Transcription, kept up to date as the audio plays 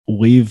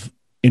we've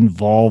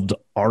involved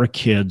our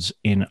kids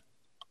in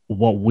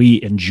what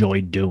we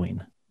enjoy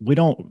doing. We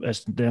don't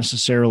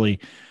necessarily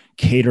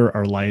cater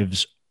our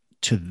lives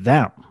to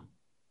them.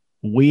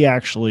 We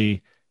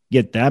actually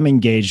get them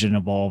engaged and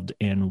involved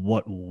in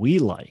what we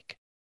like.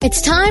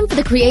 It's time for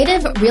the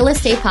Creative Real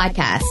Estate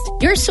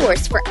Podcast, your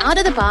source for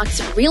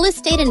out-of-the-box real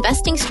estate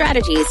investing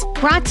strategies,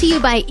 brought to you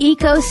by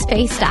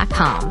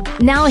ecospace.com.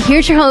 Now,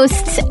 here's your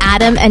hosts,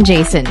 Adam and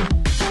Jason.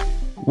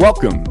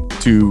 Welcome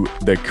to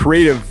the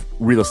Creative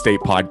Real Estate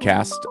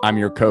Podcast. I'm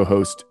your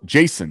co-host,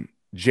 Jason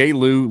J.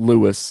 Lou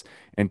Lewis,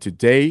 and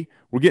today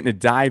we're getting to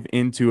dive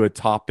into a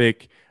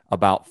topic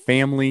about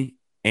family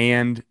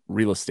and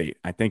real estate.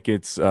 I think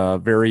it's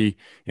a very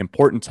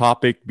important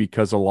topic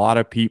because a lot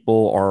of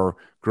people are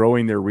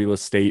growing their real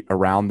estate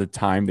around the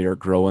time they are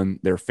growing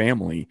their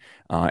family.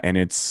 And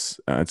it's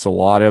a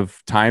lot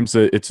of times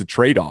it's a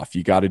trade-off.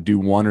 You got to do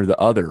one or the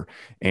other.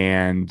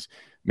 And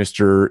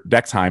Mr.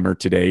 Dexheimer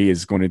today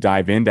is going to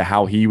dive into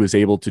how he was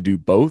able to do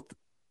both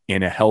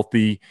in a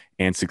healthy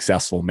and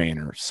successful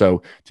manner.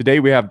 So today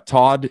we have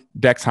Todd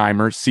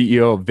Dexheimer,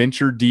 CEO of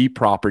Venture D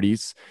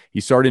Properties.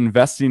 He started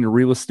investing in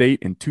real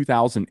estate in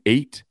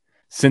 2008.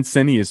 Since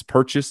then, he has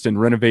purchased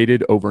and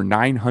renovated over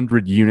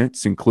 900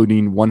 units,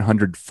 including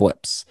 100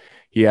 flips.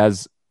 He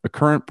has a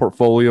current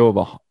portfolio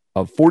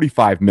of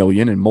 $45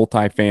 million in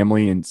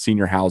multifamily and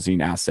senior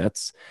housing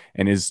assets,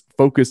 and his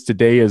focus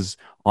today is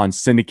on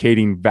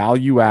syndicating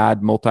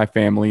value-add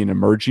multifamily in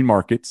emerging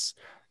markets,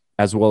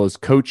 as well as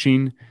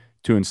coaching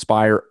to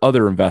inspire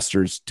other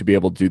investors to be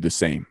able to do the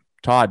same.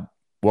 Todd,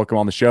 welcome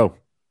on the show.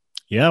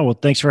 Yeah, well,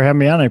 thanks for having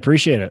me on. I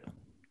appreciate it.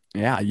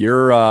 Yeah,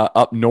 you're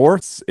up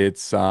north.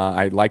 It's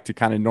I like to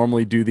kind of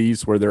normally do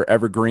these where they're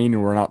evergreen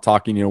and we're not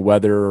talking,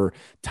 weather or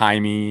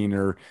timing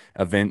or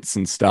events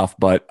and stuff,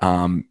 but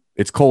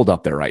it's cold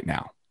up there right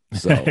now.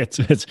 So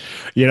it's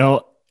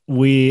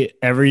we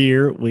every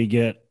year we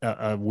get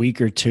a week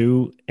or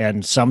two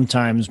and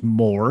sometimes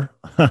more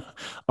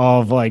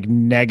of like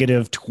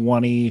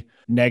 -20,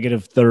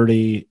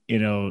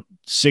 -30,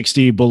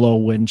 60 below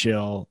wind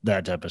chill,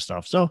 that type of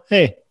stuff. So,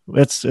 hey,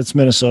 it's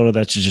Minnesota.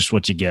 That's just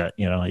what you get.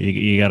 You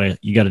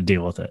gotta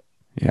deal with it.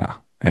 Yeah.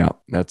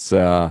 That's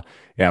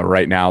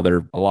right now there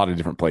are a lot of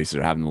different places that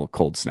are having a little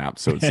cold snap.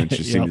 So it's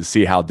interesting to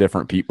see how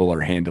different people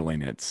are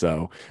handling it.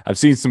 So I've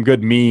seen some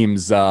good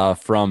memes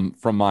from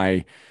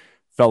my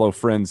fellow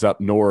friends up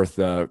north,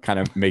 kind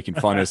of making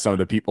fun of some of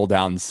the people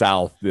down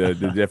south, the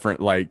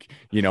different,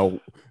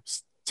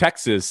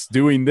 Texas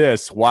doing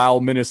this while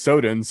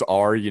Minnesotans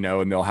are,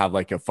 and they'll have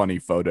like a funny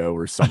photo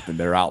or something.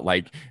 They're out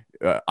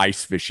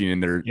ice fishing in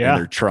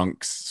their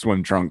trunks,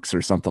 swim trunks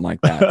or something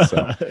like that.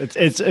 So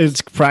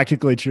it's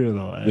practically true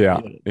though.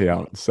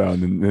 Yeah. So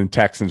then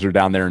Texans are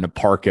down there in a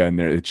parka and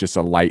it's just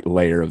a light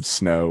layer of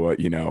snow,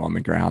 on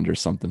the ground or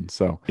something.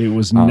 So it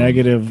was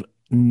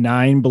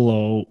 -9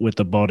 below with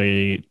about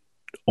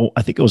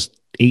I think it was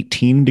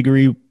 18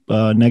 degree,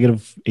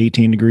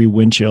 -18 degree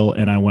wind chill.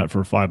 And I went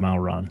for a 5-mile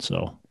run.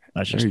 So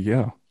that's just, there you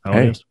go. How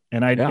it is.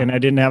 And I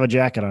didn't have a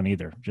jacket on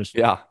either.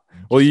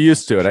 Well, you're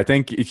used to it. I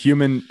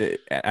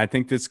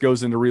think this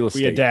goes into real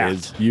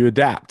estate. You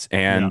adapt.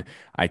 And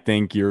I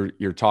think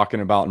you're talking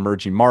about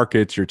emerging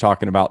markets. You're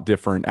talking about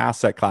different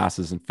asset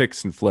classes and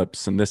fix and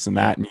flips and this and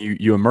that. And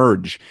you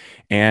emerge.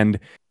 And,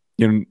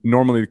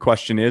 normally the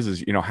question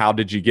is, how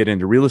did you get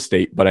into real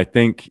estate? But I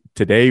think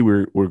today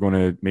we're going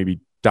to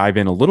maybe dive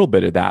in a little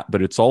bit of that,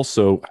 but it's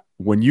also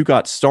when you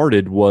got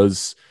started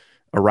was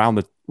around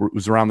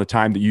the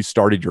time that you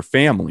started your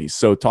family.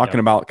 So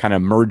talking about kind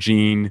of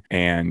merging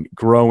and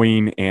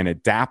growing and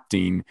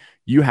adapting,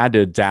 you had to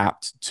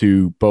adapt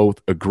to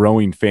both a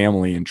growing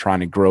family and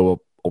trying to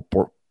grow a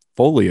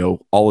portfolio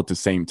all at the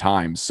same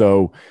time.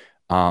 So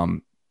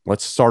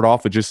let's start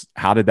off with just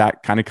how did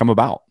that kind of come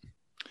about?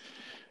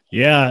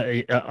 Yeah,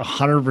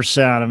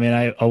 100%. I mean,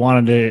 I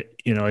wanted to,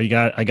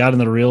 I got in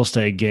the real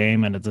estate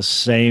game, and at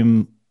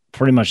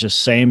pretty much the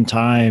same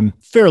time,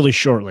 fairly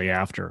shortly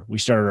after we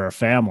started our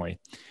family.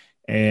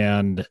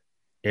 And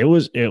it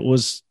was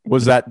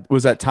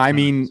that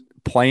timing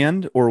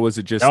planned, or was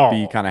it just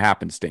the kind of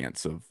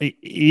happenstance of?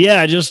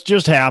 Yeah,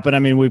 just happened. I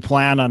mean, we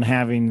planned on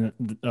having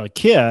a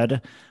kid,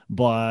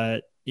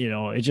 but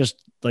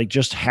it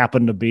just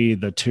happened to be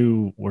the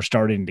two were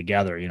starting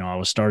together. I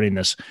was starting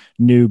this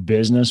new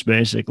business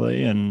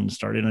basically and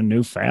starting a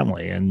new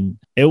family, and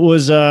it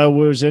was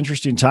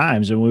interesting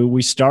times. And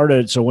we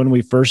started. So when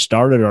we first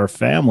started our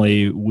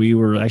family, we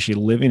were actually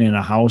living in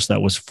a house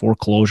that was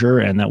foreclosure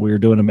and that we were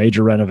doing a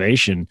major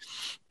renovation.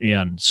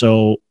 And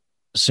so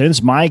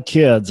since my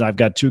kids, I've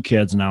got 2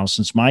 kids now,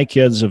 since my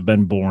kids have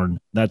been born,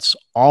 that's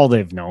all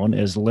they've known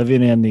is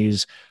living in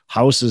these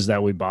houses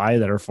that we buy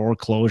that are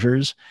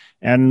foreclosures,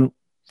 and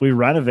we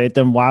renovate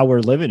them while we're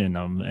living in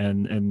them.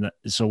 And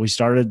so we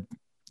started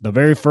the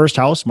very first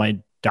house my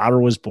daughter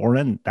was born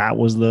in. That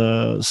was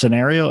the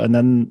scenario. And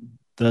then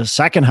the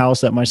second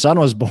house that my son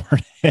was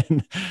born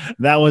in,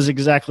 that was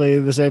exactly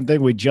the same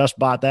thing. We just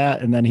bought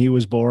that, and then he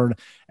was born,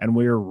 and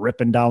we were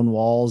ripping down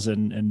walls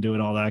and doing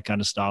all that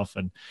kind of stuff.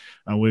 And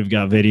we've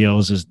got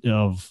videos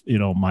of,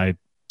 my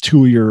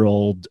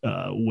 2-year-old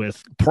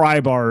with pry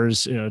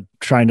bars,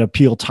 trying to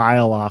peel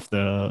tile off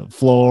the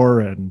floor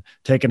and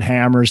taking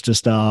hammers to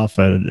stuff.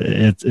 And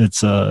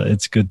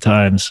it's good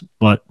times,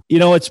 but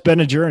it's been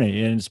a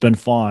journey and it's been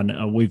fun.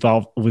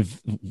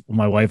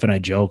 My wife and I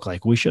joke,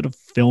 like, we should have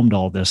filmed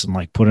all this and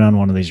like put it on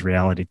one of these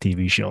reality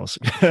TV shows.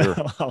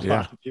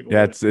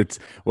 It's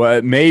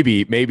well,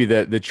 maybe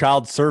the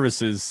child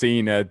services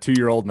seeing a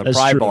 2-year-old in a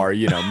pry bar,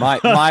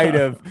 might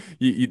have,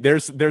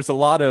 there's a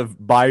lot of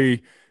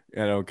kind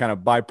of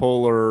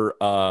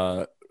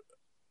bipolar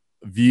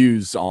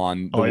views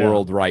on the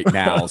world right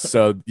now.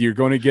 So you're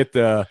going to get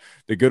the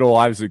good old,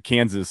 I was a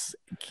Kansas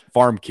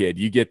farm kid.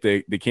 You get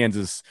the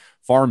Kansas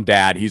farm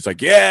dad. He's like,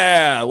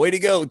 yeah, way to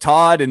go,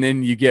 Todd. And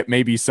then you get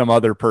maybe some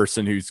other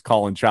person who's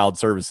calling child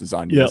services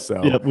on you.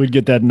 We'd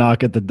get that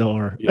knock at the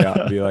door.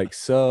 Be like,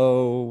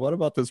 so what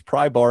about this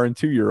pry bar and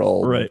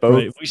 2-year-old? Right.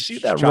 We see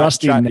that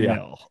rusty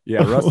nail.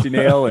 Rusty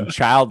nail and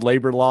child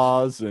labor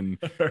laws and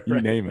you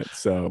name it.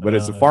 So, but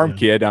as a farm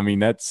kid, I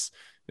mean,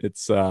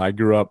 I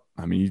grew up,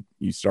 I mean,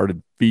 you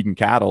started feeding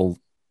cattle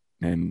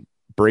and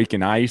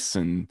breaking ice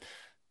and,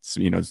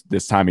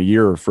 this time of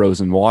year,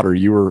 frozen water,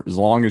 you were, as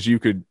long as you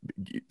could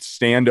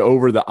stand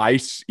over the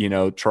ice,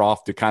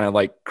 trough to kind of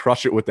like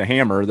crush it with the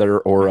hammer there,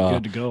 or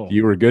good to go.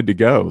 You were good to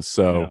go.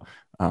 So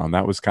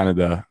that was kind of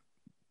the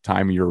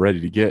time you were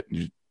ready to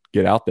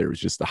get out there. It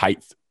was just the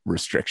height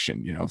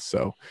restriction,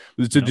 so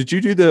did you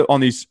do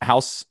on these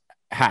house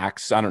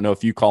hacks? I don't know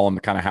if you call them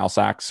the kind of house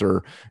hacks,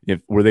 or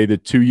were they the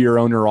 2-year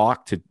owner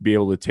occ to be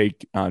able to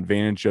take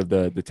advantage of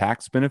the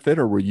tax benefit,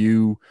 or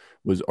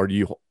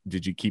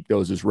did you keep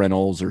those as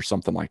rentals or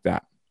something like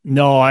that?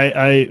 No,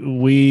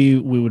 we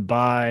would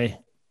buy,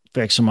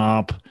 fix them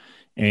up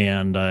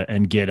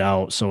and get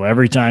out. So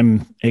every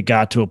time it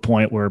got to a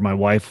point where my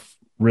wife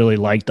really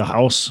liked the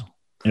house,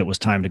 it was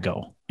time to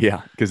go.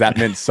 Yeah, because that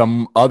meant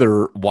some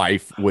other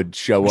wife would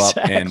show up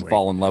and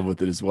fall in love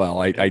with it as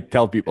well. I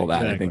tell people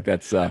that. I think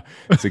that's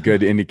it's a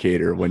good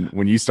indicator.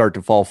 When you start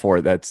to fall for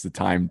it, that's the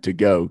time to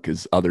go,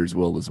 because others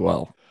will as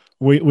well.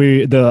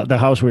 The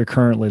house we're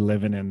currently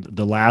living in,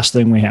 the last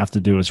thing we have to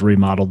do is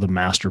remodel the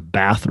master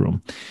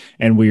bathroom.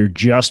 And we are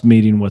just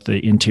meeting with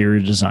the interior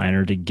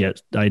designer to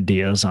get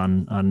ideas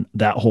on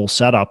that whole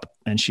setup.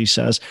 And she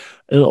says,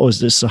 "Oh, is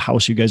this the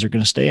house you guys are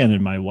going to stay in?"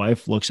 And my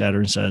wife looks at her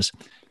and says,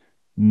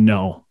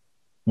 "No.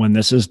 When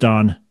this is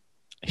done,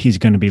 he's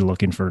going to be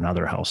looking for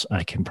another house.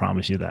 I can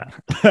promise you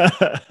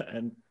that."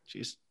 And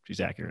she's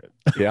accurate.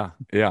 Yeah.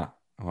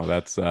 Well,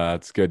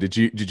 that's good.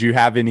 Did you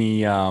have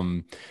any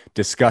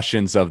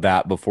discussions of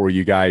that before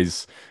you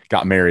guys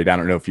got married? I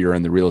don't know if you're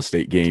in the real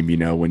estate game,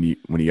 when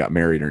you got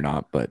married or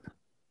not, but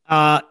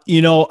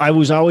I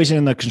was always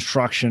in the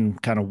construction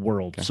kind of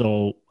world. Okay.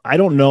 So I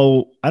don't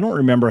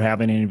remember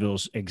having any of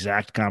those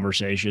exact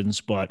conversations,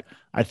 but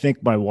I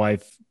think my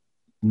wife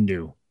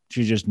knew.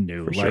 She just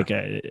knew,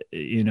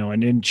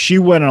 and then she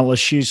went on.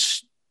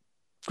 She's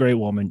a great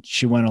woman.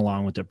 She went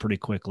along with it pretty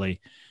quickly.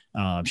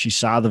 She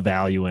saw the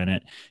value in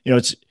it.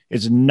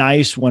 It's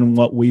nice when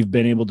what we've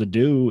been able to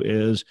do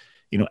is,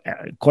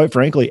 quite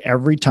frankly,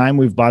 every time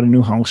we've bought a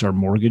new house, our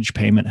mortgage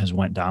payment has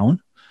went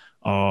down.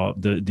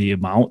 The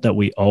amount that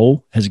we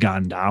owe has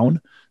gone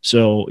down.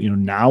 So,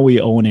 now we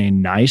own a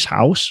nice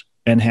house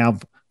and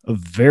have a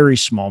very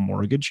small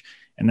mortgage,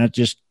 and that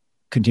just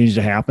continues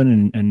to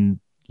happen. And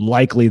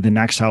likely the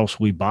next house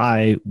we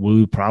buy,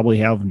 we probably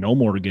have no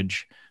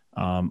mortgage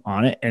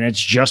on it. And it's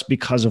just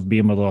because of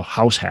being able to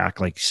house hack,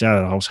 like you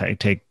said, house hack,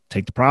 take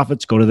the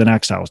profits, go to the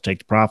next house, take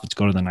the profits,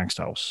 go to the next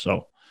house.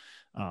 So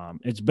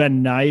it's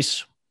been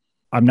nice.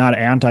 I'm not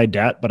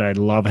anti-debt, but I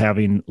love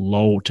having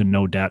low to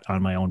no debt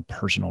on my own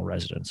personal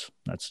residence.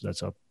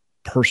 That's a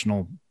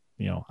personal,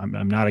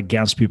 I'm not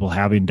against people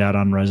having debt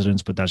on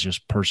residence, but that's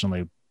just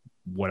personally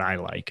what I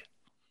like.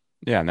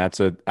 Yeah.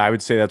 And I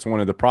would say that's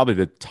one of probably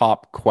the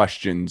top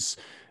questions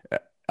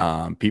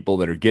people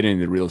that are getting in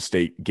the real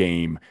estate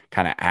game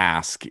kind of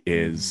ask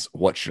is,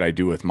 what should I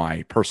do with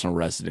my personal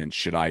residence?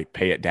 Should I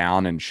pay it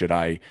down, and should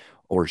I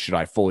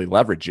fully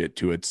leverage it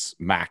to its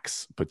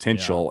max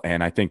potential? Yeah.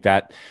 And I think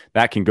that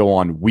can go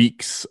on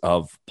weeks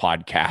of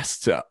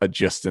podcasts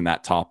just in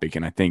that topic.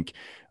 And I think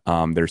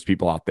there's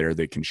people out there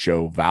that can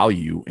show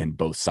value in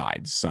both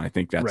sides. So I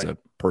think that's a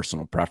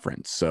personal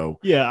preference. So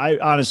yeah, I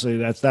honestly,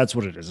 that's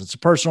what it is. It's a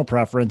personal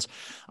preference.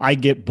 I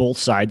get both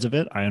sides of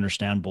it. I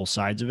understand both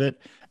sides of it.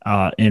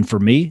 And for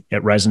me,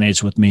 it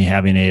resonates with me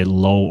having a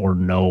low or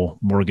no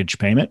mortgage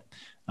payment,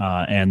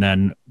 and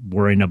then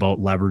worrying about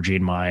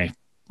leveraging my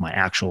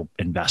actual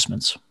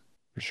investments.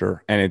 For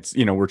sure. And it's,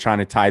 we're trying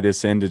to tie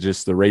this into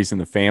just the raising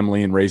the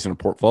family and raising a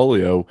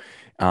portfolio.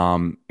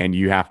 And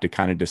you have to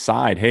kind of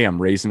decide, hey,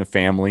 I'm raising a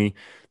family.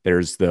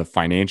 There's the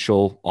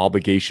financial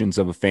obligations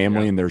of a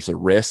family, and there's a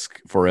risk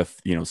for if,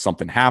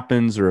 something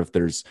happens, or if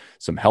there's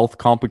some health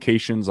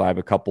complications. I have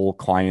a couple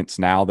clients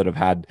now that have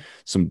had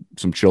some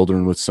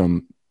children with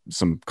some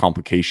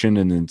complication,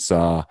 and it's,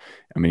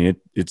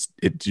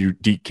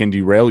 it can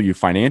derail you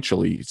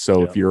financially.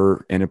 So if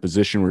you're in a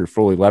position where you're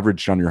fully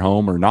leveraged on your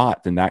home or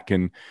not, then that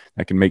can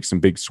make some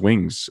big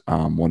swings,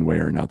 one way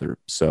or another.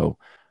 So,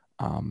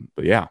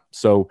 But yeah,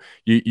 so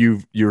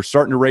you're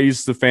starting to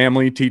raise the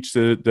family, teach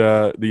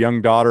the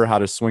young daughter how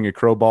to swing a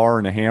crowbar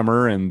and a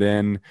hammer, and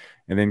then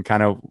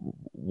kind of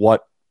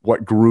what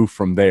grew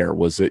from there.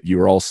 Was it you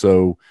were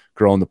also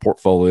growing the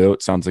portfolio?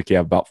 It sounds like you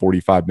have about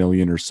 45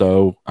 million or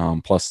so,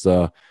 plus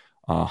the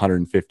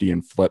 150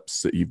 in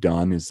flips that you've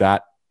done. Was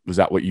that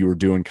what you were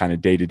doing kind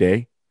of day to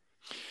day?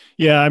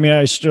 Yeah, I mean,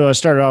 I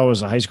started out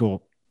as a high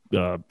school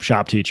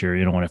shop teacher.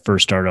 When I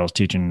first started, I was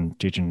teaching,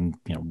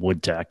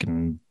 wood tech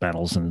and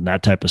metals and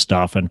that type of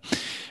stuff, and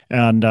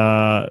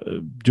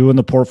doing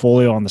the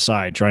portfolio on the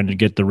side, trying to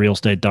get the real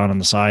estate done on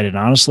the side. And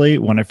honestly,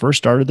 when I first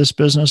started this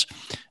business,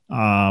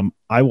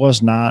 I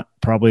was not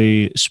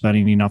probably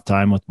spending enough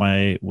time with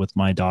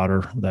my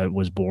daughter that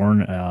was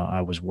born.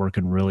 I was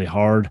working really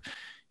hard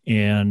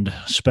and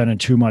spending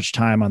too much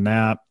time on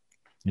that.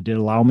 It did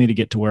allow me to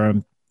get to where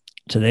I'm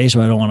today,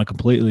 so I don't want to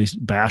completely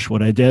bash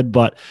what I did,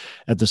 but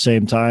at the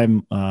same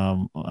time,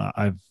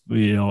 I've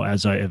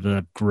as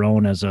I've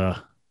grown as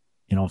a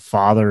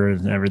father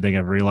and everything,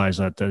 I've realized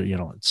that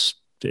it's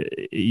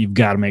you've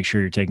got to make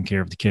sure you're taking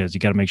care of the kids. You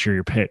got to make sure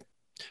you're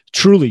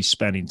truly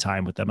spending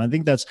time with them. I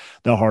think that's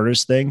the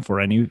hardest thing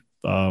for any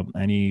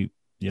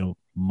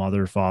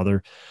mother,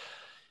 father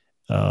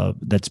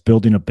that's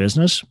building a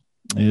business,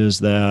 is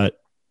that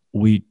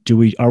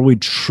are we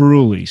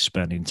truly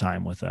spending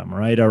time with them,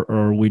 right? Or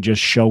are we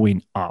just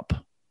showing up?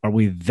 Are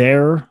we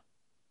there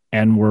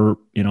and we're,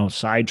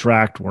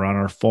 sidetracked? We're on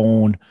our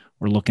phone.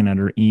 We're looking at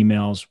our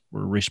emails.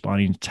 We're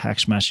responding to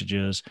text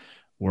messages.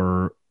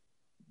 We're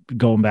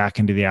going back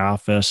into the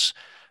office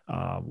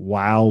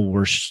while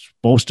we're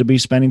supposed to be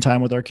spending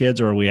time with our kids?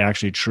 Or are we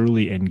actually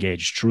truly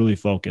engaged, truly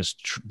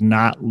focused,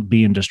 not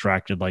being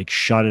distracted, like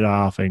shut it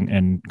off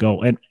and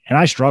go? And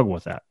I struggle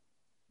with that.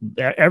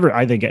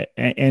 I think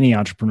any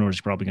entrepreneur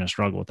is probably going to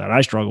struggle with that.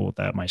 I struggle with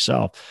that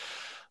myself.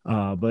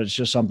 But it's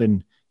just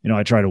something,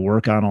 I try to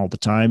work on all the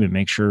time and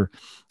make sure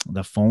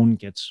the phone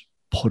gets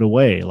put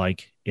away.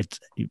 Like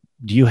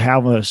do you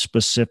have a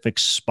specific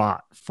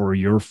spot for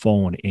your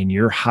phone in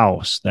your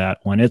house that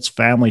when it's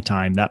family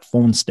time, that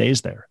phone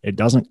stays there? It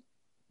doesn't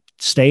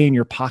stay in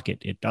your pocket.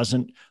 It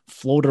doesn't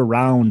float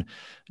around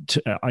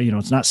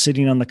it's not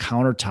sitting on the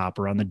countertop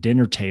or on the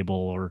dinner table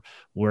or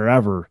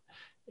wherever.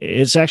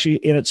 It's actually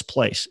in its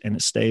place and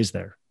it stays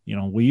there.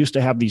 We used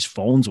to have these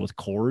phones with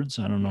cords.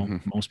 I don't know.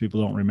 Mm-hmm. Most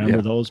people don't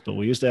remember those, but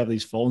we used to have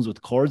these phones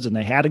with cords and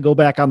they had to go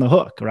back on the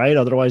hook, right?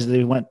 Otherwise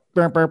they went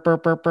burp, burp,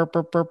 burp, burp, burp,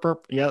 burp, burp,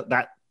 burp. Yeah.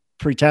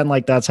 Pretend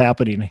like that's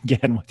happening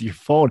again with your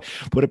phone,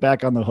 put it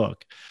back on the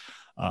hook.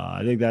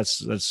 I think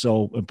that's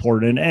so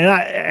important.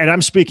 And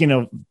I'm speaking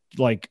of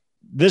like,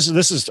 this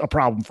is a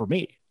problem for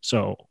me.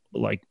 So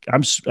like,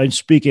 I'm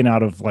speaking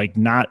out of like,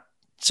 not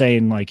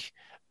saying like,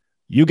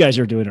 you guys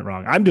are doing it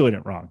wrong. I'm doing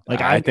it wrong.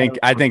 Like I think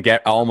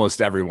almost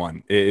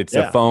everyone.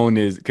 The phone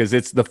is, because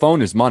the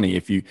phone is money.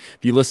 If you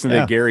listen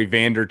to Gary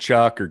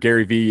Vaynerchuk or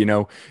Gary V,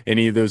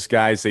 any of those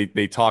guys,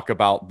 they talk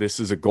about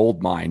this is a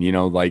gold mine.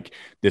 Like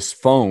this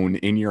phone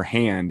in your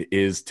hand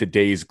is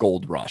today's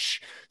gold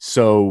rush.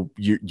 So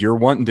you're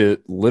wanting to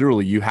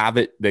literally, you have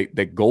it,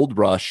 the gold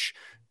rush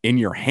in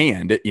your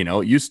hand. It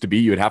used to be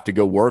you'd have to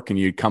go work and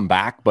you'd come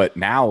back, but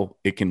now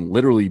it can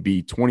literally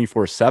be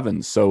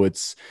 24/7. So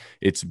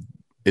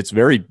it's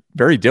very,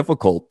 very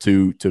difficult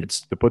to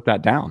put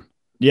that down.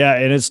 Yeah.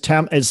 And it's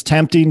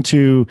tempting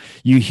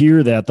you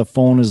hear that the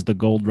phone is the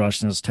gold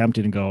rush, and it's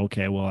tempting to go,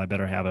 okay, well, I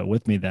better have it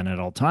with me then at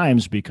all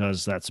times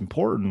because that's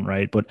important.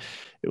 Right. But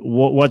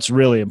what's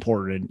really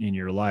important in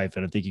your life?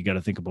 And I think you got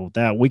to think about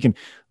that. We can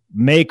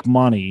make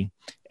money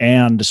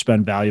and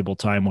spend valuable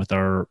time with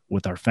our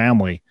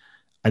family.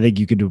 I think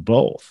you can do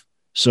both.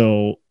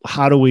 So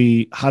how do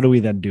we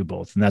then do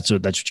both? And that's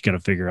what you got to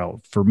figure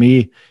out. For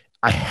me,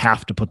 I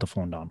have to put the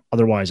phone down.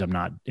 Otherwise, I'm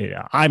not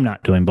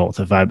doing both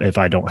if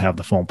I don't have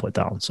the phone put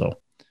down. So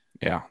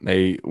yeah,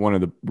 one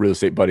of the real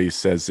estate buddies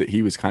says that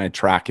he was kind of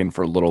tracking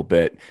for a little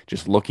bit,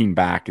 just looking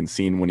back and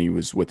seeing when he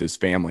was with his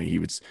family.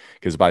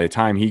 Because by the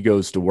time he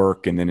goes to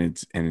work and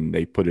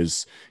they put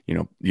his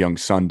young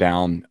son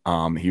down,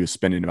 he was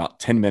spending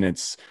about 10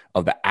 minutes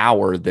of the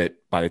hour that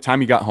by the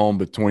time he got home,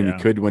 between the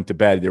kid went to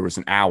bed, there was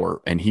an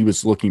hour, and he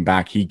was looking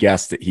back. He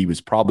guessed that he was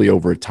probably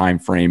over a time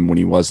frame when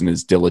he wasn't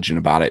as diligent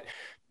about it.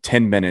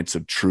 10 minutes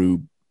of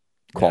true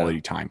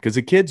quality time, because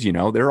the kids,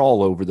 they're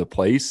all over the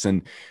place,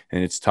 and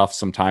it's tough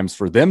sometimes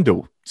for them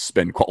to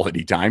spend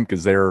quality time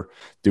because they're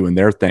doing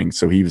their thing.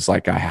 So he was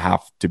like, I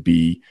have to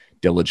be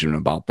diligent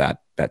about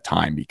that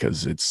time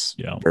because it's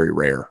very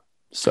rare.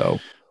 So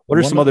what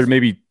are some other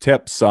maybe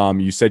tips?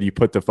 You said you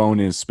put the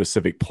phone in a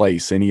specific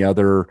place. Any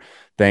other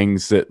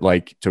things that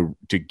like to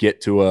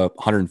get to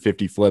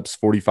 150 flips,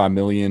 45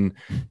 million,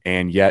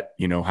 and yet,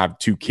 have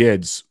 2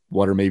 kids?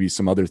 What are maybe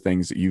some other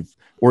things that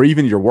or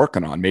even you're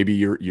working on, maybe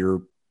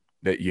you're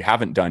that you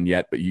haven't done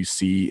yet, but you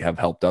see have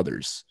helped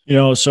others?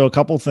 So a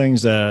couple of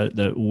things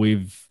that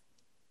we've,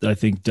 I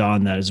think,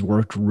 done that has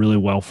worked really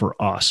well for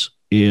us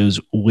is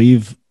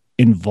we've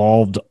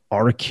involved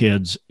our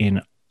kids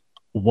in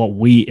what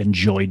we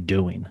enjoy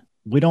doing.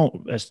 We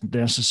don't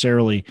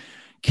necessarily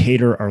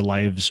cater our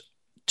lives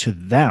to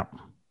them.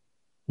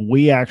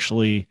 we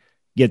actually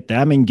get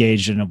them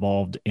engaged and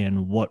involved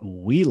in what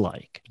we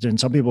like. And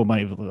some people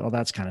might, oh,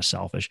 that's kind of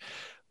selfish.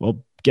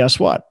 Well, guess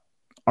what?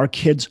 Our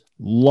kids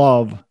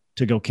love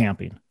to go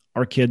camping.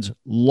 Our kids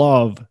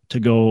love to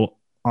go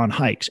on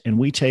hikes. And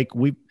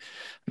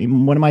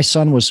when my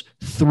son was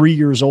 3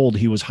 years old,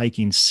 he was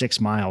hiking 6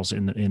 miles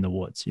in the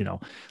woods,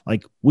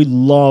 like we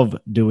love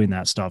doing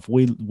that stuff.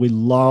 We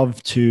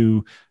love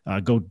to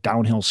go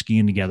downhill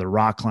skiing together,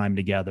 rock climb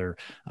together,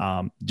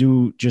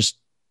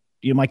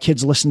 my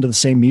kids listen to the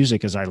same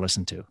music as I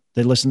listen to.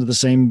 They listen to the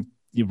same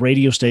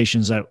radio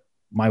stations that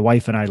my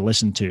wife and I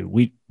listen to.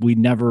 We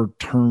never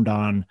turned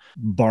on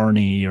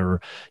Barney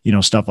or,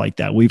 stuff like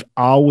that. We've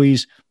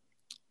always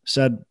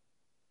said,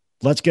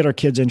 let's get our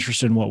kids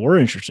interested in what we're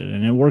interested in.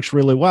 And it works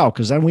really well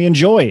because then we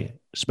enjoy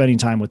spending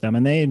time with them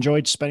and they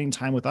enjoyed spending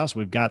time with us.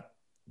 We've got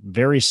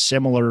very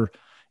similar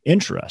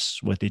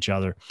interests with each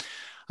other.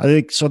 I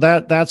think so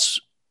that's,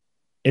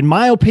 in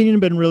my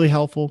opinion, been really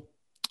helpful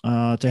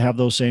to have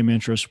those same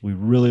interests. We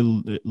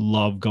really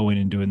love going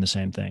and doing the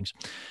same things.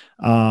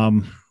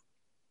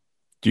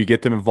 Do you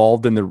get them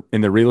involved in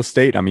the real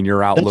estate? I mean,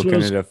 you're out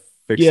looking at a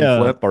fix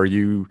and flip. Are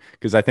you,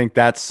 because I think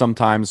that's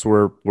sometimes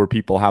where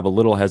people have a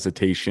little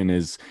hesitation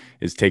is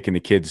taking the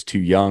kids too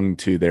young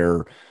to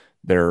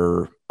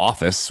their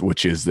office,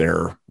 which is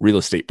their real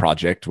estate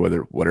project,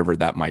 whatever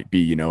that might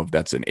be, if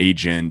that's an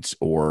agent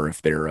or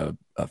if they're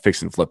a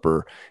fix and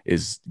flipper,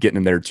 is getting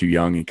them there too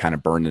young and kind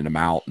of burning them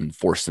out and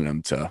forcing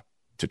them to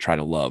try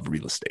to love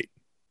real estate.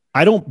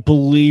 I don't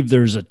believe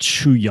there's a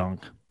too young.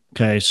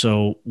 Okay.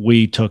 So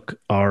we took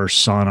our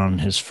son on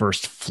his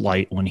first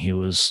flight when he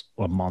was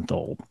a month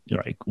old.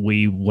 Right.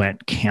 We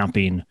went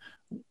camping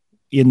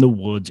in the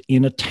woods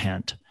in a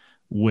tent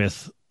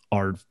with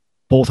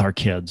both our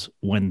kids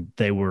when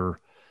they were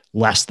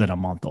less than a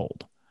month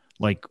old.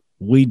 Like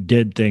we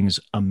did things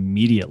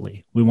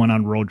immediately. We went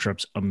on road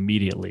trips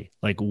immediately.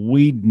 Like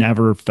we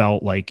never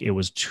felt like it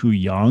was too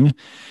young.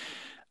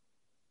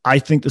 I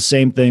think the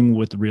same thing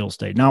with real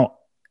estate. Now,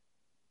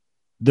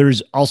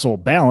 there's also a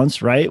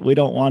balance, right? We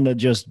don't want to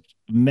just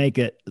make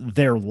it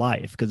their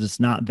life because it's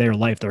not their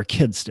life. They're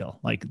kids still.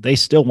 Like they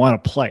still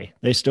want to play.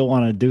 They still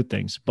want to do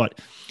things. But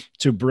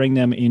to bring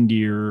them into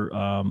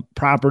your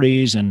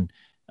properties and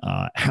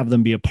have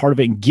them be a part of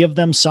it and give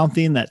them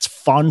something that's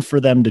fun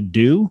for them to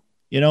do,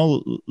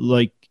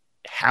 like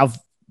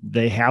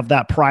they have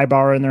that pry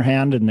bar in their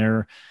hand and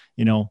they're,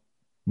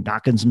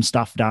 knocking some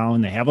stuff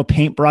down. They have a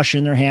paintbrush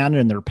in their hand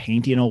and they're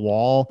painting a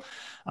wall,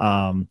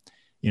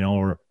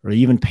 or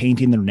even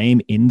painting their name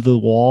in the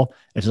wall.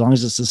 As long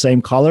as it's the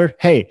same color,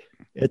 hey,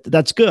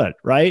 that's good,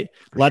 right?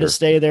 Let it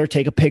stay there.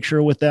 Take a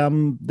picture with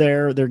them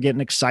there. They're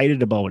getting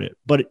excited about it.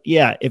 But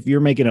yeah, if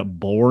you're making it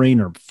boring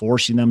or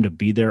forcing them to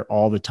be there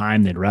all the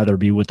time, they'd rather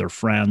be with their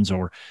friends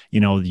or,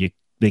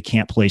 they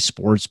can't play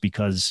sports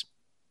because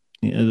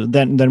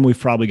then we've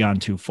probably gone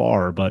too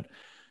far. But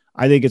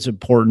I think it's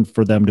important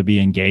for them to be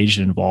engaged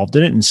and involved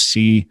in it and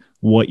see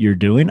what you're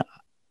doing.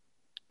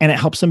 And it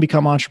helps them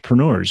become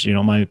entrepreneurs.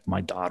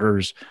 My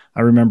daughters,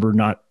 I remember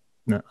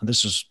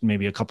this was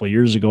maybe a couple of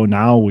years ago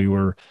now,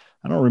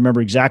 I don't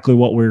remember exactly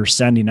what we were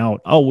sending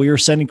out. Oh, we were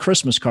sending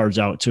Christmas cards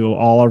out to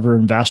all of our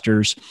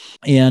investors.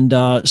 And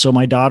so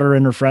my daughter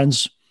and her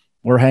friends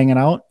were hanging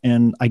out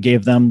and I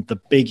gave them the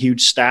big,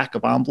 huge stack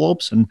of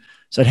envelopes and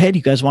said, hey, do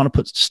you guys want to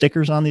put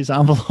stickers on these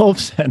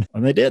envelopes? And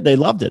they did. They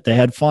loved it. They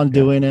had fun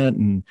doing it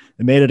and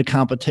they made it a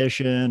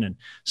competition. And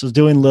so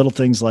doing little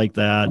things like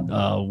that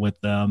with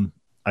them,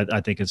 I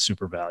think it's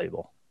super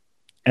valuable.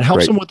 It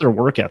helps them with their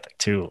work ethic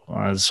too.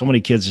 So many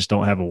kids just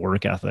don't have a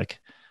work ethic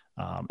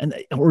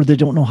or they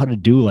don't know how to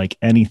do like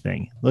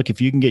anything. Look,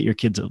 if you can get your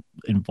kids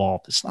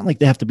involved, it's not like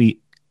they have to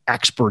be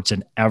experts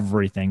in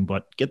everything,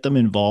 but get them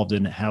involved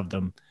and have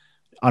them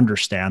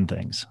understand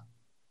things.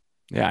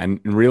 Yeah.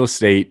 And in real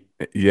estate,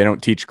 they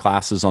don't teach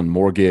classes on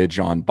mortgage,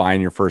 on buying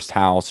your first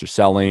house or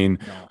selling,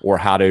 or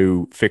how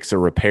to fix a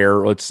repair.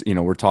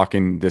 We're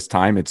talking this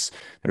time,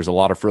 there's a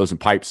lot of frozen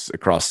pipes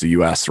across the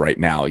US right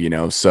now,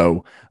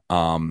 so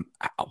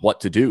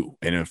what to do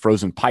in a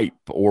frozen pipe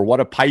or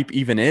what a pipe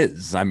even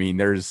is. I mean,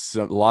 there's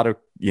a lot of,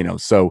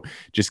 so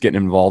just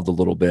getting involved a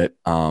little bit,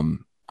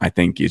 I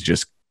think is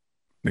just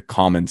the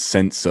common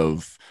sense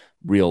of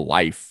real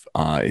life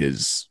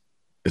is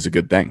a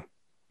good thing.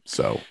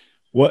 So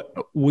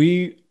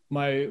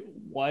my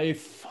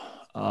wife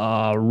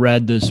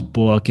read this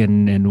book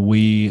and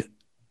we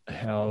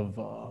have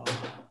I'm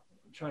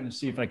trying to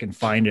see if I can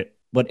find it.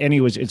 But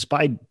anyways, it's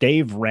by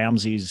Dave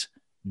Ramsey's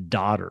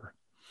daughter.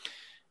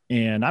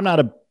 And I'm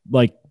not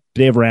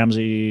Dave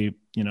Ramsey,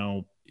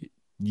 you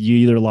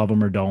either love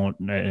him or don't.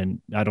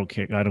 And I don't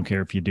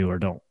care if you do or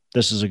don't.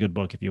 This is a good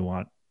book if you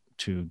want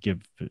to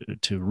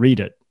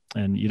read it.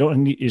 And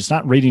it's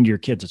not reading to your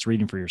kids, it's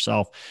reading for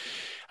yourself.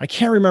 I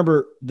can't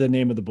remember the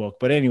name of the book,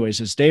 but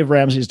anyways, it's Dave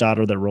Ramsey's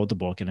daughter that wrote the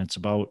book. And it's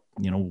about,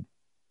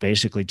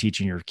 basically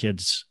teaching your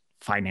kids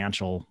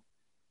financial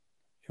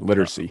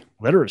literacy.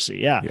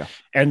 Yeah.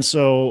 And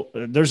so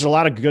there's a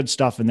lot of good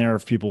stuff in there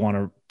if people want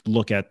to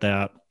look at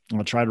that.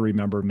 I'll try to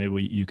remember.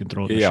 Maybe you can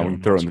throw it in the Yeah, show we can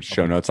notes throw it in or the show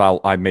something.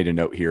 notes. I made a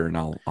note here and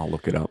I'll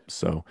look it up.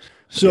 So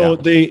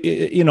So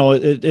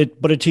yeah.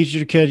 but it teaches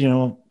your kid,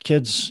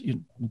 kids,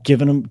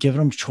 giving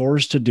them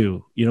chores to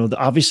do.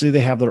 Obviously they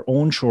have their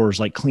own chores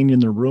like cleaning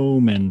their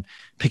room and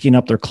picking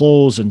up their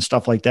clothes and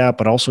stuff like that,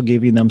 but also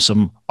giving them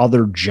some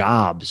other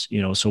jobs.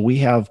 So we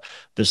have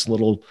this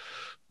little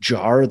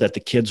jar that the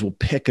kids will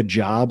pick a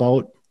job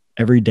out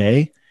every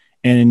day,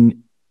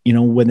 and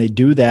when they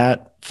do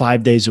that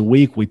 5 days a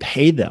week, we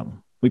pay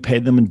them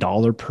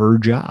 $1 per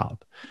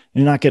job.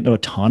 You're not getting a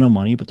ton of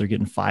money, but they're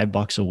getting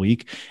 $5 a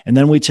week. And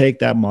then we take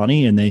that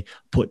money and they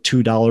put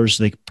 $2.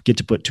 They get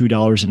to put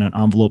 $2 in an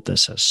envelope that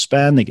says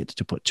spend. They get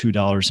to put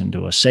 $2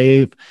 into a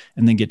save,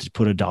 and then get to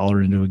put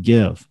 $1 into a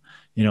give.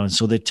 And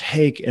so they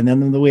take, and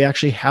then we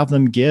actually have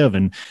them give.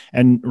 And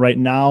right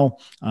now,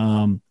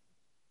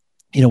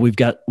 we've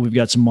got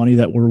some money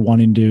that we're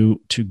wanting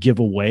to give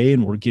away,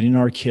 and we're getting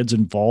our kids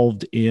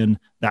involved in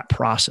that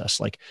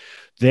process. Like,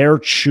 they're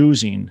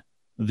choosing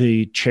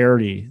the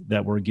charity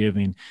that we're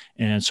giving.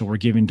 And so we're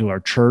giving to our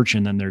church,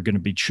 and then they're going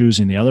to be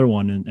choosing the other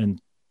one. And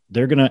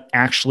they're going to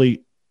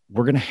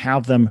we're going to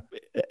have them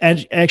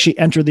actually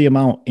enter the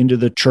amount into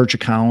the church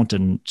account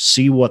and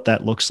see what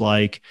that looks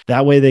like.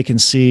 That way they can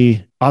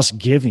see us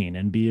giving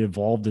and be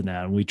involved in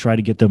that. And we try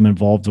to get them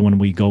involved when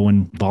we go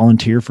and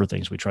volunteer for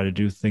things. We try to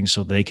do things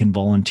so they can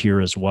volunteer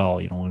as well.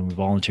 When we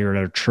volunteer at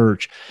our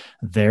church,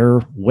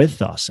 they're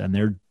with us, and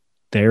they're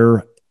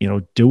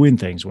doing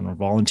things. When we're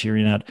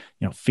volunteering at,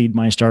 Feed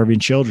My Starving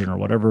Children or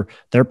whatever,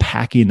 they're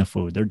packing the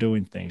food, they're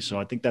doing things. So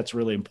I think that's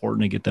really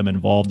important to get them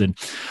involved in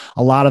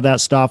a lot of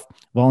that stuff: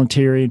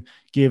 volunteering,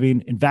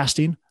 giving,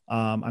 investing.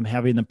 I'm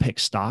having them pick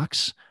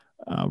stocks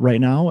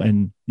right now.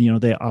 And,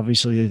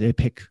 they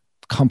pick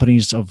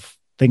companies of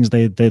things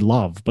they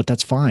love, but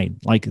that's fine.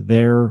 Like,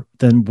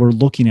 then we're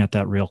looking at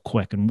that real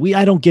quick. And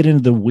I don't get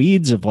into the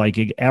weeds of like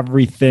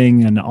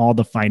everything and all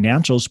the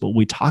financials, but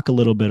we talk a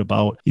little bit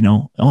about,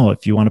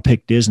 if you want to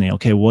pick Disney,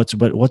 okay,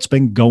 what's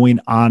been going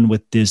on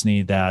with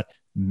Disney that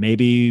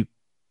maybe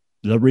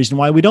the reason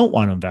why we don't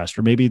want to invest,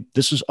 or maybe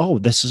this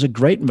is a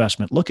great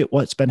investment. Look at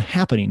what's been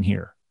happening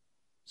here.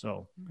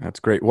 So that's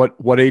great.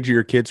 What age are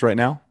your kids right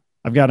now?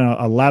 I've got an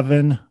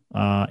 11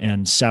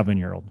 and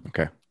 7-year-old.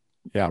 Okay.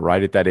 Yeah.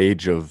 Right at that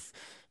age of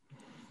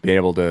being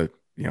able to,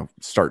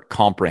 start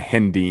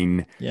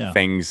comprehending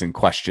things and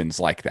questions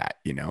like that,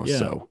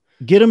 so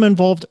get them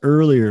involved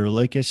earlier.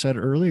 Like I said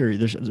earlier,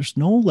 there's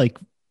no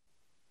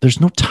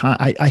time.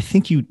 I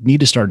think you need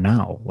to start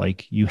now.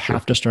 Like, you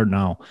have to start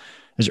now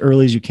as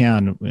early as you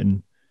can.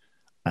 And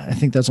I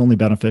think that's only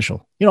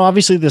beneficial.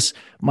 Obviously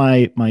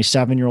my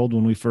 7-year-old,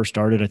 when we first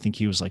started, I think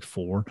he was like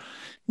 4.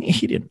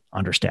 He didn't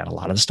understand a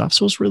lot of the stuff.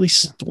 So it's really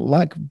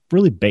like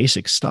really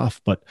basic stuff,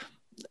 but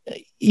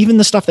even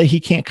the stuff that he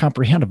can't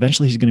comprehend,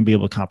 eventually he's going to be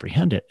able to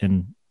comprehend it.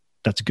 And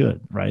that's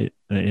good. Right.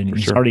 And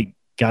he's already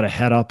got a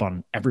head up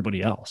on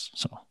everybody else.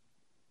 So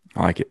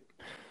I like it.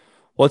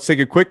 Well, let's take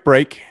a quick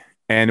break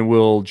and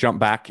we'll jump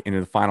back into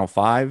the final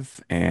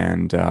 5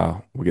 and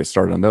we'll get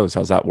started on those.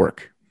 How's that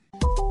work?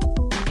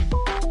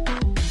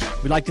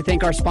 We'd like to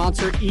thank our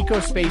sponsor,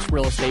 EcoSpace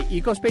Real Estate.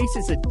 EcoSpace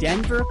is a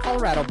Denver,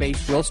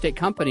 Colorado-based real estate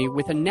company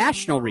with a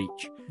national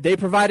reach. They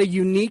provide a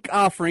unique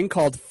offering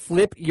called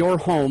Flip Your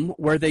Home,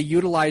 where they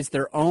utilize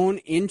their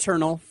own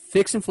internal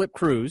fix and flip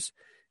crews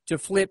to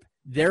flip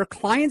their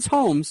clients'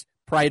 homes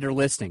prior to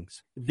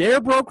listings.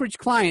 Their brokerage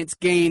clients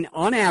gain,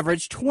 on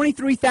average,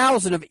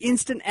 $23,000 of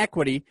instant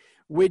equity,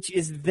 which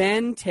is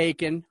then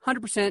taken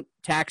 100%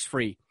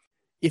 tax-free.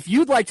 If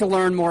you'd like to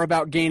learn more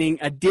about gaining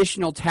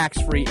additional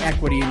tax-free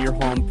equity in your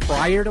home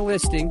prior to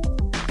listing,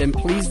 then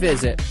please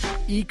visit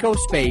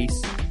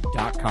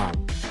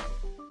ecospace.com.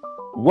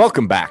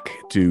 Welcome back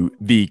to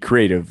the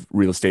Creative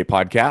Real Estate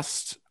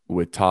Podcast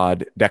with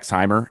Todd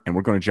Dexheimer, and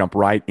we're going to jump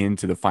right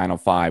into the final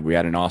 5. We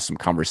had an awesome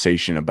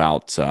conversation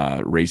about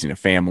raising a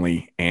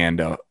family and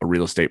a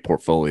real estate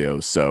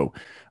portfolio. So,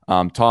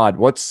 Todd,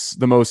 what's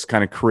the most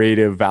kind of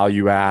creative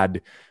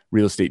value-add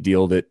real estate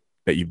deal that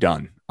you've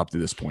done up to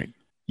this point?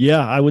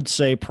 Yeah, I would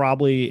say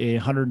probably a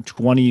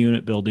 120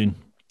 unit building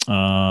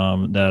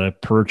that I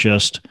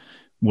purchased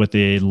with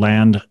a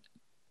land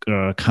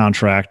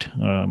contract.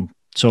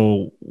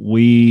 So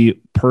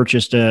we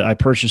purchased it. I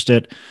purchased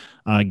it,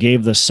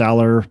 gave the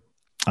seller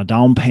a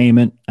down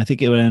payment. I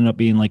think it would end up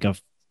being like a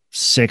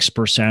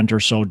 6% or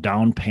so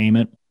down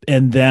payment.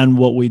 And then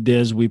what we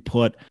did is we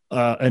put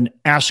an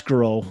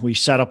escrow. We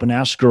set up an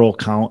escrow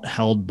account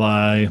held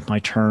by my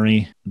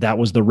attorney. That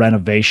was the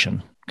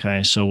renovation.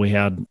 Okay. So we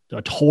had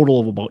a total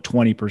of about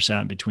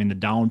 20% between the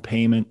down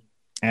payment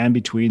and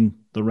between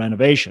the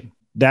renovation.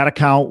 That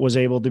account was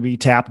able to be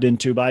tapped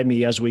into by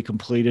me as we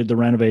completed the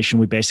renovation.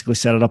 We basically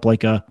set it up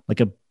like a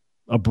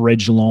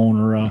bridge loan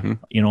or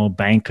a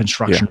bank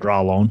construction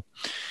draw loan.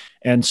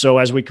 And so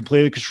as we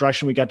completed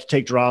construction, we got to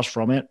take draws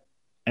from it.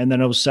 And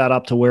then it was set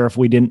up to where if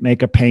we didn't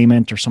make a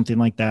payment or something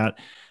like that,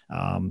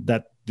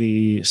 that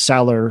the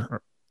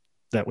seller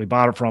that we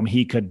bought it from,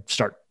 he could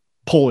start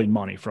pulling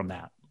money from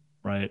that.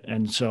 Right.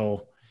 And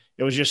so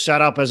it was just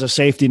set up as a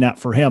safety net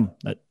for him.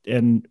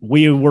 And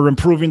we were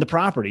improving the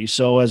property.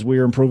 So as we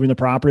were improving the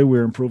property, we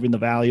were improving the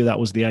value. That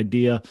was the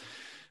idea.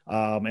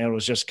 And it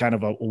was just kind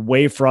of a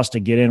way for us to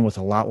get in with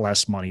a lot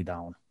less money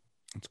down.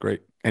 That's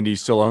great. And do you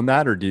still own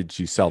that, or did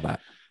you sell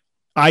that?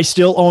 I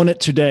still own it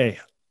today.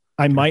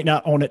 I might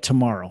not own it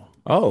tomorrow.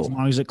 Oh, as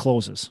long as it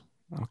closes.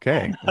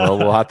 Okay. Well,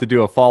 we'll have to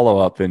do a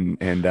follow-up and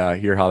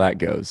hear how that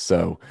goes.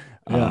 So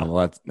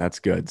well, that's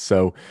good.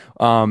 So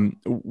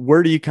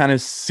where do you kind of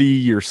see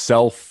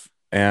yourself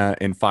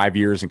in 5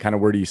 years, and kind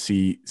of where do you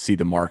see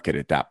the market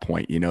at that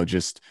point?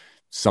 Just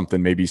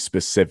something maybe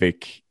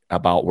specific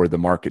about where the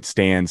market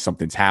stands,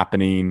 something's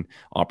happening,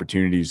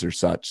 opportunities or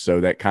such.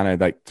 So that kind of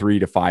like 3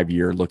 to 5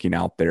 year looking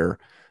out there.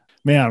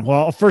 Man,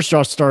 well, first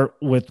I'll start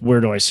with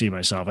where do I see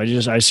myself?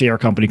 I see our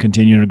company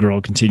continue to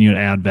grow, continue to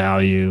add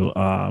value.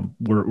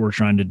 We're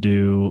trying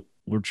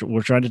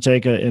to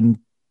take and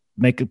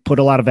put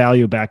a lot of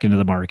value back into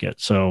the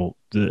market. So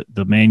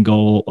the main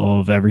goal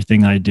of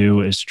everything I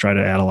do is to try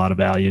to add a lot of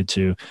value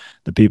to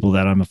the people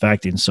that I'm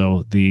affecting.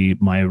 So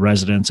my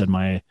residents and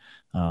my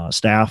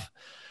staff.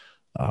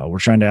 We're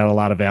trying to add a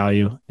lot of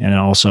value, and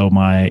also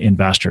my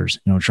investors,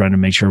 trying to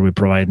make sure we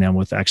provide them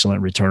with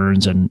excellent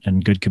returns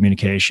and good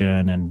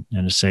communication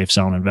and a safe,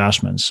 sound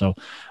investment. So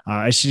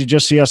I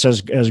just see us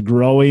as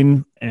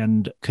growing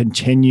and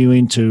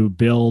continuing to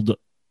build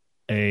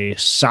a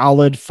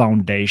solid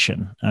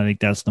foundation. I think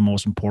that's the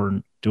most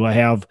important. Do I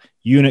have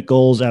unit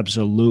goals?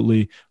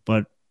 Absolutely.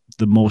 But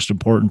the most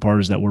important part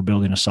is that we're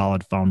building a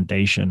solid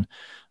foundation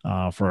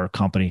for our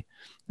company,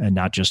 and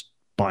not just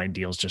buying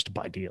deals just to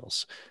buy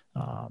deals.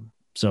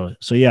 So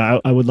yeah,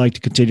 I would like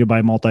to continue to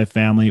buy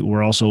multifamily.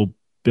 We're also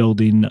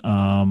building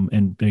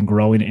and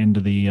growing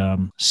into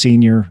the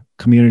senior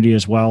community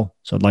as well.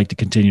 So I'd like to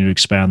continue to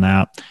expand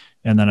that.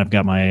 And then I've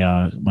got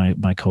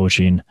my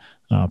coaching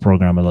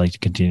program. I'd like to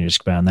continue to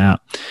expand that.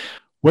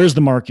 Where's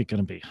the market going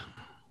to be?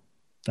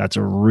 That's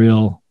a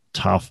real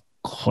tough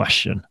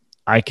question.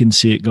 I can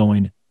see it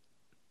going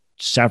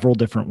several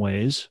different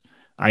ways.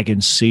 I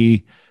can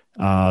see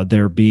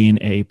there being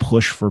a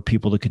push for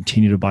people to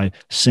continue to buy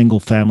single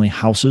family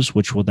houses,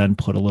 which will then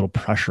put a little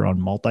pressure on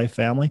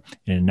multifamily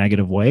in a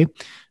negative way,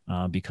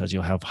 because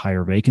you'll have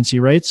higher vacancy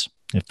rates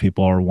if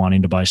people are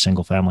wanting to buy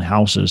single family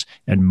houses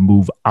and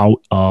move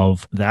out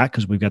of that,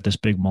 because we've got this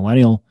big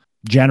millennial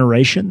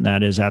generation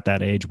that is at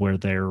that age where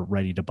they're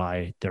ready to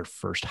buy their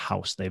first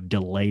house. They've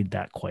delayed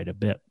that quite a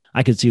bit.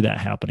 I could see that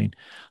happening.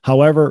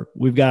 However,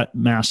 we've got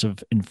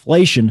massive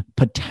inflation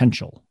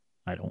potential.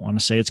 I don't want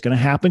to say it's going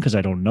to happen because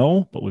I don't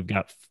know, but we've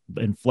got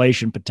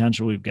inflation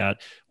potential. We've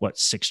got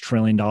 $6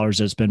 trillion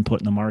that's been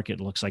put in the market.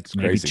 It looks like it's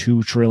maybe crazy.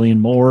 2 trillion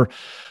more.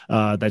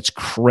 That's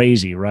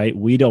crazy, right?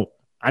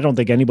 I don't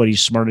think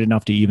anybody's smart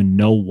enough to even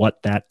know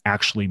what that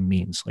actually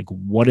means. Like,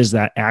 what is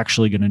that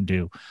actually going to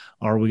do?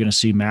 Are we going to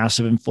see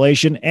massive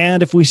inflation?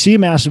 And if we see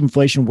massive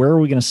inflation, where are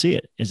we going to see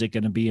it? Is it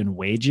going to be in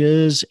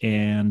wages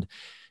and,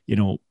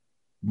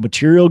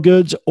 material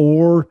goods,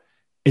 or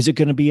is it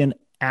going to be an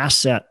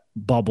asset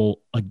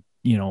bubble?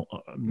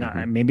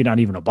 Maybe not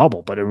even a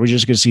bubble, but we're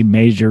just going to see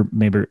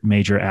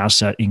major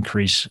asset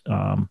increase.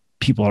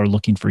 People are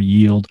looking for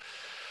yield.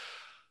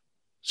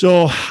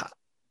 So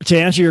to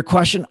answer your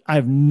question, I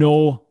have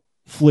no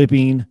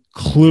flipping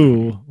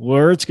clue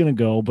where it's going to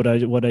go.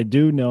 But what I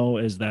do know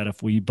is that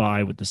if we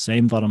buy with the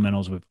same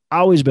fundamentals we've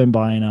always been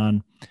buying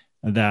on,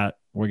 that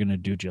we're going to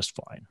do just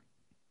fine.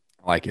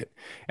 I like it.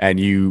 And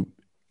you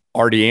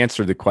already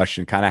answered the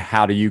question, kind of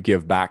how do you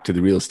give back to the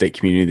real estate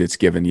community that's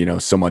given,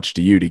 so much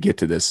to you to get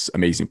to this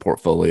amazing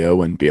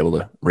portfolio and be able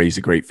to raise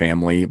a great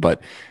family.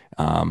 But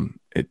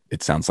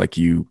it sounds like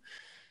you,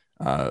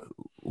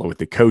 with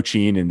the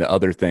coaching and the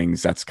other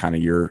things, that's kind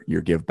of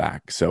your give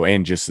back. So,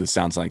 and just it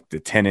sounds like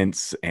the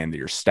tenants and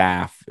your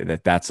staff,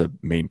 that's a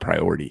main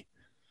priority.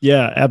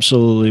 Yeah,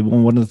 absolutely.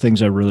 One of the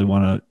things I really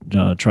want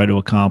to try to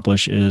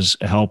accomplish is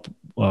help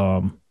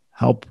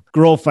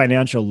grow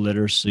financial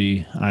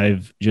literacy.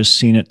 I've just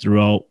seen it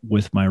throughout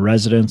with my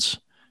residents,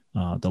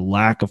 the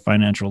lack of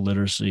financial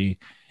literacy.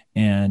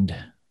 And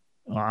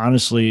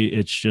honestly,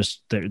 it's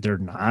just, they're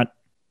not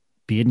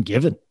being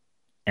given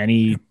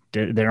any,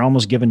 they're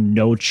almost given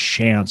no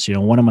chance.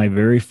 One of my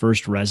very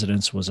first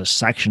residents was a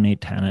Section 8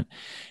 tenant.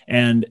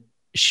 And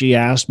she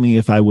asked me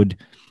if it would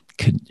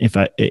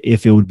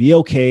be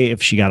okay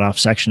if she got off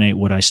Section 8,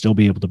 would I still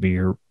be able to be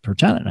her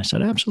tenant? And I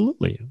said,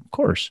 absolutely, of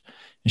course.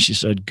 And she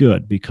said,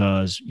 good,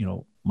 because,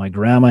 my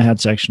grandma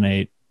had Section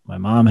 8, my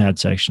mom had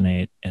Section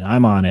 8, and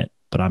I'm on it,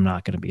 but I'm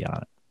not going to be on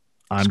it.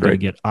 I'm going to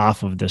get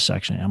off of this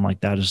Section 8. I'm like,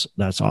 that's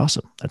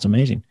awesome. That's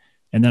amazing.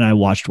 And then I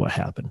watched what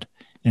happened.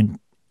 And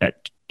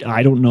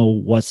I don't know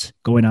what's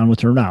going on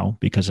with her now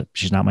because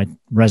she's not my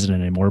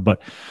resident anymore,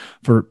 but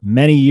for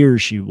many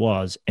years she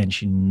was, and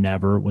she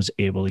never was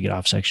able to get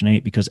off Section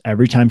 8 because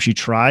every time she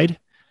tried,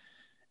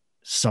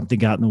 something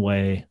got in the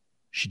way.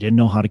 She didn't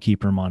know how to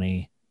keep her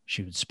money.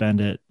 She would spend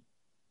it.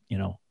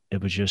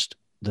 It was just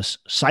this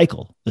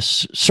cycle,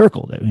 this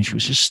circle that she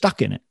was just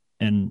stuck in it.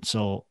 And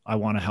so I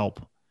want to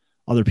help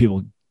other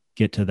people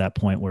get to that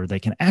point where they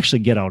can actually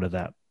get out of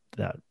that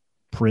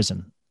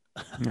prison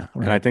Yeah.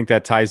 Right. And I think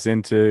that ties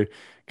into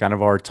kind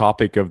of our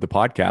topic of the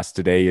podcast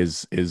today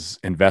is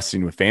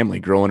investing with family,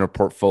 growing a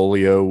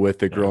portfolio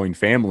with a growing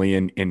family.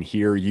 And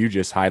here you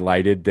just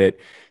highlighted that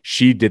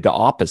she did the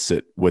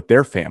opposite with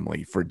their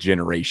family for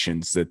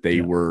generations, that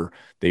they were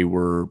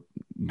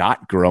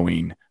not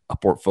growing a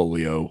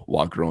portfolio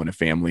while growing a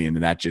family. And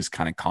that just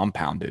kind of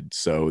compounded.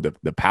 So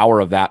the power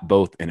of that,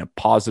 both in a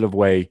positive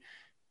way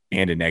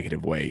and a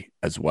negative way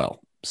as well.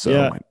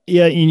 So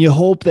yeah, and you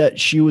hope that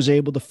she was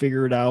able to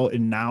figure it out,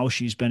 and now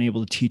she's been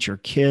able to teach her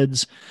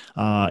kids,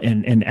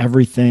 and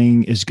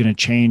everything is going to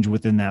change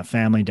within that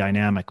family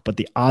dynamic. But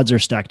the odds are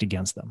stacked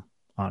against them,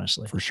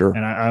 honestly, for sure.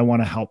 And I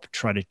want to help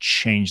try to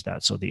change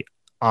that, so the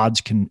odds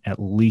can at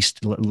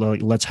least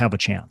let's have a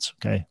chance.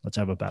 Okay, let's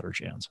have a better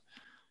chance.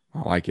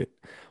 I like it.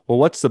 Well,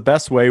 what's the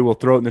best way? We'll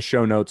throw it in the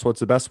show notes. What's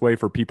the best way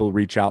for people to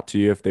reach out to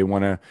you if they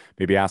want to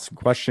maybe ask some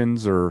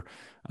questions or,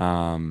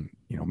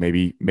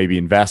 maybe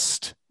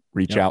invest?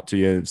 Reach out to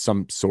you of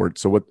some sort.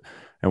 So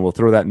and we'll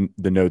throw that in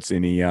the notes,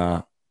 any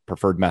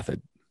preferred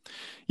method.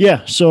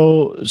 Yeah.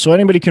 So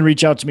anybody can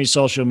reach out to me,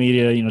 social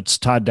media, it's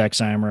Todd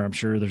Dexheimer. I'm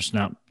sure there's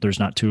not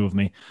two of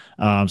me.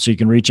 So you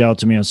can reach out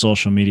to me on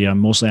social media. I'm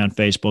mostly on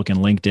Facebook and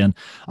LinkedIn.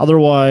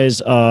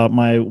 Otherwise,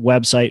 my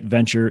website,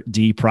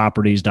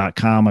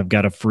 venturedproperties.com. I've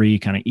got a free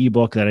kind of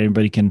ebook that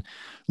anybody can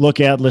look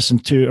at, listen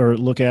to, or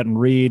look at and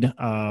read.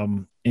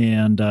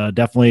 And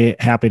definitely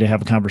happy to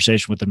have a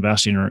conversation with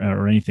investing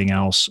or anything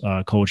else,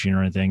 coaching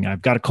or anything.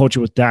 I've got a Coach It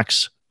With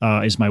Dex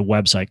is my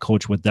website,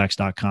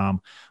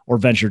 coachwithdex.com, or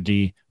Venture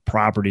D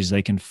Properties.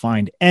 They can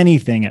find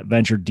anything at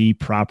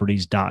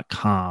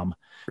venturedproperties.com.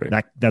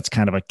 That's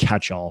kind of a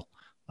catch-all.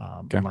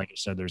 And like I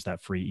said, there's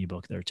that free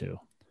ebook there too.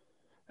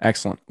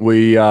 Excellent.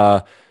 We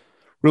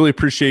really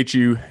appreciate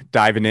you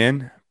diving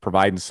in,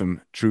 providing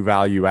some true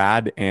value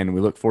add, and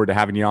we look forward to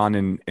having you on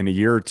in a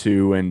year or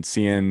two and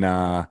seeing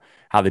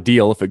how the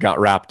deal, if it got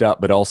wrapped up,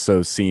 but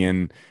also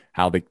seeing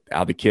how the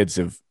kids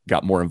have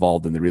got more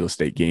involved in the real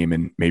estate game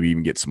and maybe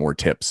even get some more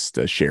tips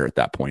to share at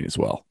that point as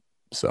well.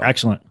 So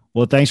excellent.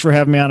 Well, thanks for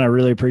having me on. I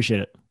really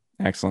appreciate it.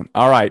 Excellent.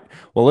 All right.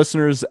 Well,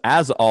 listeners,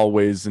 as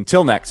always,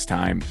 until next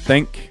time,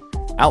 think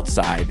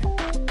outside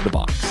the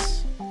box.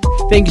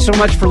 Thank you so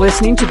much for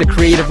listening to the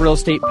Creative Real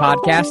Estate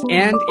Podcast.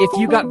 And if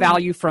you got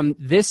value from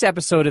this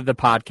episode of the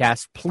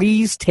podcast,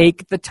 please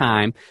take the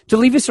time to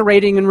leave us a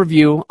rating and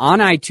review on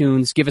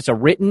iTunes. Give us a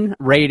written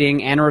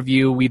rating and a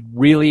review. We'd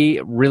really,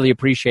 really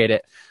appreciate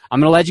it. I'm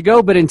going to let you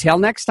go, but until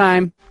next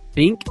time,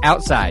 think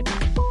outside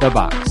the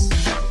box.